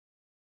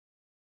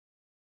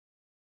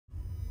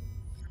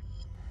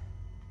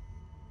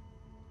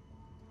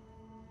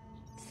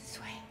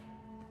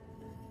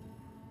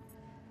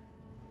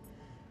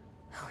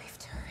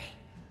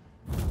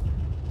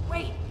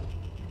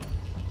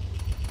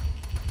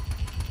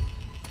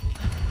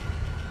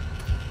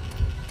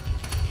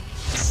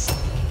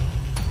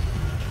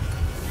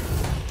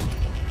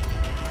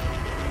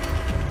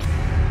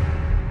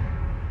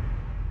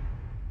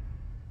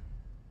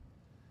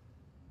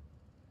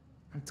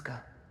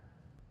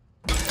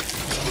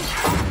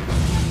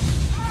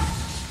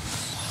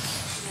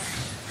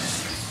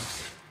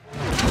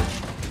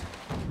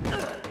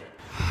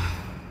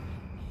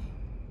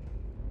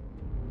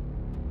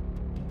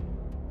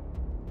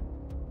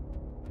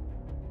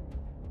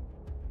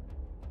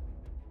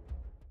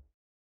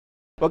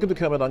Welcome to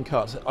Kermode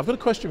Uncut. I've got a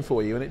question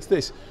for you, and it's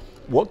this.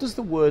 What does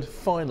the word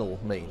final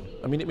mean?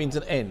 I mean, it means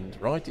an end,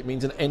 right? It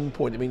means an end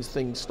point. It means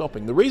things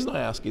stopping. The reason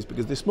I ask is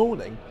because this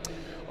morning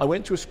I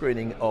went to a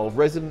screening of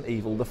Resident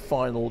Evil, the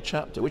final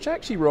chapter, which I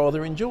actually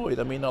rather enjoyed.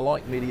 I mean, I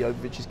liked Mila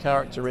Jovovich's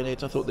character in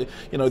it. I thought the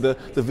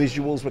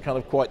visuals were kind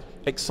of quite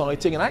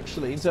exciting. And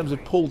actually, in terms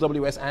of Paul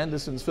W.S.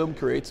 Anderson's film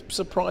career, it's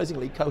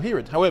surprisingly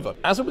coherent. However,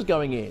 as I was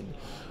going in,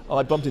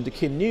 I bumped into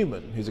Kim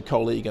Newman, who's a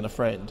colleague and a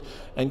friend,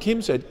 and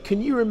Kim said,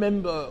 "Can you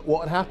remember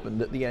what had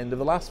happened at the end of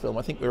the last film?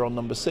 I think we're on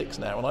number 6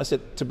 now." And I said,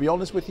 "To be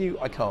honest with you,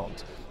 I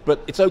can't. But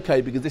it's okay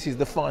because this is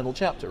the final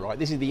chapter, right?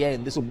 This is the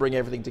end. This will bring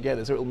everything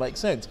together, so it'll make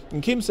sense."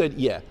 And Kim said,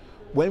 "Yeah.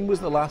 When was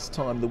the last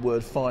time the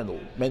word final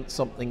meant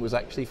something was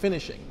actually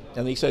finishing?"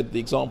 And he said the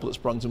example that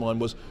sprung to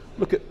mind was,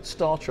 look at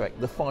Star Trek,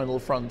 The Final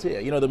Frontier.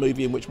 You know, the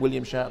movie in which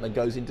William Shatner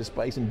goes into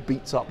space and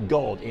beats up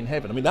God in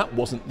heaven. I mean, that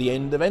wasn't the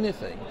end of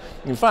anything.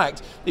 In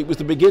fact, it was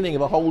the beginning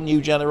of a whole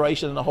new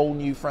generation and a whole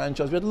new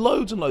franchise. We had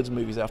loads and loads of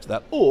movies after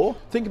that. Or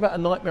think about A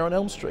Nightmare on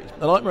Elm Street.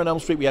 A Nightmare on Elm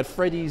Street, we had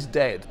Freddy's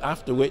Dead,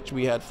 after which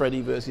we had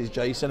Freddy versus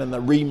Jason and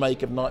the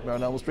remake of Nightmare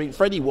on Elm Street.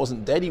 Freddy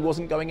wasn't dead. He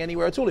wasn't going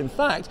anywhere at all. In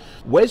fact,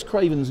 Wes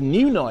Craven's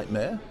new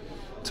Nightmare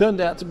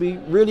turned out to be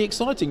really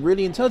exciting,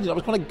 really intelligent. I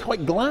was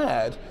quite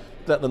glad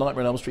that the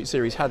Nightmare on Elm Street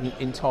series hadn't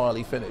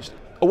entirely finished.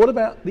 Or what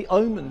about the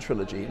Omen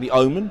trilogy? The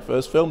Omen,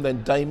 first film,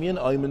 then Damien,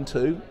 Omen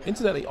 2.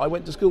 Incidentally, I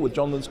went to school with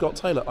Jonathan Scott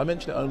Taylor. I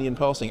mentioned it only in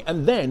passing.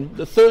 And then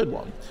the third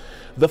one,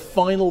 The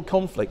Final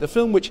Conflict, a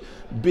film which,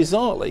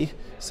 bizarrely,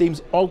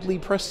 seems oddly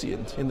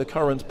prescient in the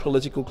current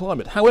political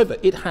climate. However,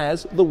 it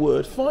has the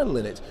word final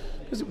in it,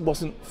 because it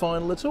wasn't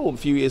final at all. A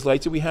few years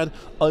later, we had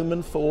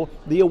Omen 4,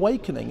 The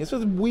Awakening. It's a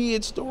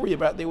weird story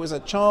about there was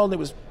a child, there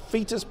was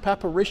fetus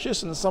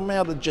paparicious, and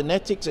somehow the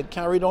genetics had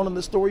carried on and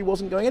the story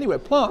wasn't going anywhere.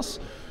 Plus,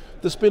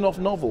 the spin-off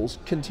novels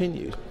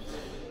continued.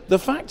 The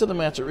fact of the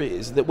matter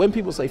is that when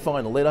people say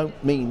final, they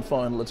don't mean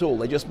final at all.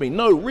 They just mean,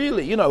 no,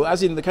 really, you know,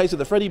 as in the case of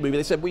the Freddy movie,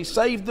 they said, we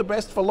saved the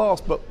best for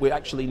last, but we're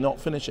actually not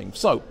finishing.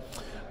 So,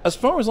 as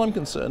far as I'm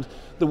concerned,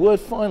 the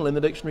word final in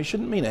the dictionary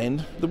shouldn't mean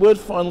end. The word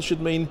final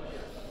should mean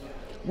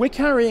we're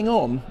carrying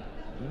on.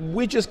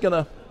 We're just going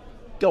to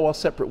go our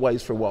separate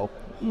ways for a while,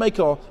 make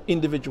our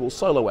individual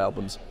solo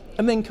albums,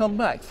 and then come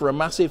back for a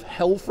massive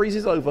Hell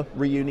Freezes Over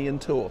reunion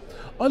tour.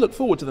 I look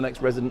forward to the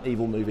next Resident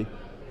Evil movie.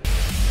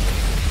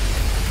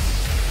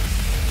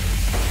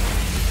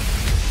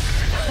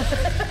 Ha ha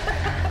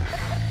ha ha!